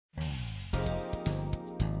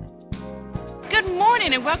Good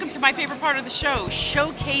morning and welcome to my favorite part of the show,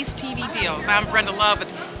 Showcase TV Deals. I'm Brenda Love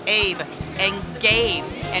with Abe and Gabe,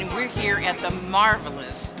 and we're here at the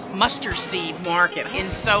marvelous Mustard Seed Market in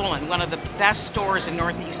Solon, one of the best stores in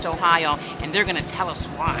Northeast Ohio, and they're going to tell us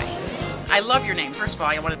why. I love your name, first of all,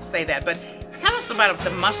 I wanted to say that, but tell us about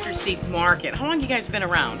the Mustard Seed Market. How long have you guys been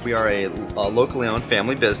around? We are a locally owned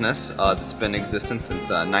family business that's been in existence since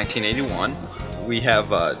 1981. We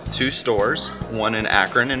have two stores, one in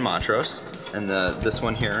Akron and Montrose, and this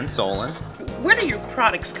one here in Solon. Where do your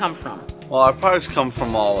products come from? Well, our products come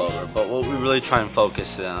from all over, but what we really try and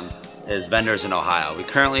focus on is vendors in Ohio. We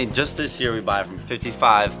currently, just this year, we buy from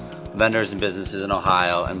 55 vendors and businesses in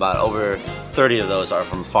Ohio, and about over 30 of those are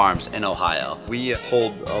from farms in Ohio. We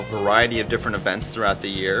hold a variety of different events throughout the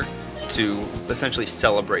year to essentially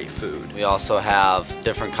celebrate food. We also have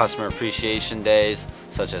different customer appreciation days,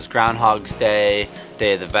 such as Groundhog's Day,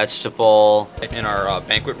 Day of the Vegetable. In our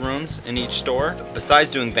banquet rooms in each store, besides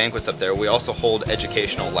doing banquets up there, we also hold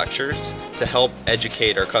educational lectures to help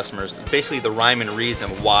educate our customers, basically the rhyme and reason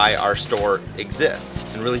why our store exists,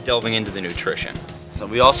 and really delving into the nutrition. So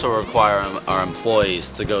we also require our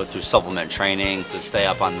employees to go through supplement training to stay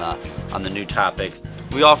up on the new topics.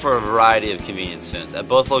 We offer a variety of convenience foods. At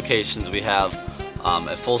both locations we have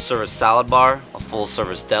a full-service salad bar, a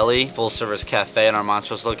full-service deli, full-service cafe in our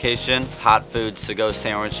Montrose location, hot foods, to-go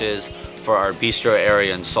sandwiches for our bistro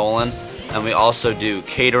area in Solon, and we also do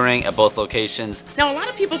catering at both locations. Now, a lot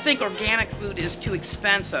of people think organic food is too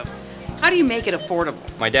expensive. How do you make it affordable?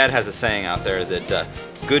 My dad has a saying out there that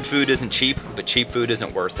good food isn't cheap, but cheap food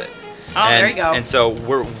isn't worth it. Oh, there you go. And so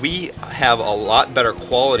we have a lot better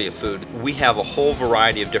quality of food. We have a whole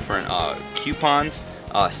variety of different coupons,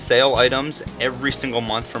 sale items every single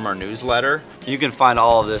month from our newsletter. You can find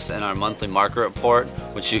all of this in our monthly market report,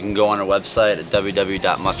 which you can go on our website at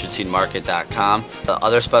www.mustardseedmarket.com. The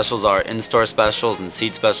other specials are in-store specials and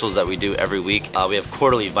seed specials that we do every week. We have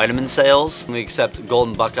quarterly vitamin sales. We accept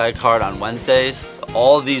Golden Buckeye card on Wednesdays.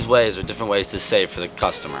 All of these ways are different ways to save for the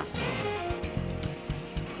customer.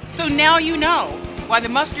 So now you know why the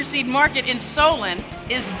Mustard Seed Market in Solon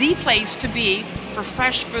is the place to be for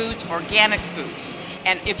fresh foods, organic foods.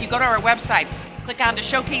 And if you go to our website, click on the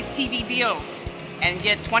Showcase TV Deals and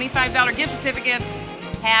get $25 gift certificates,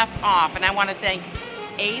 half off. And I want to thank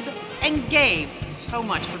Abe and Gabe so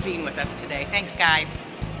much for being with us today. Thanks, guys.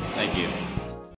 Thank you.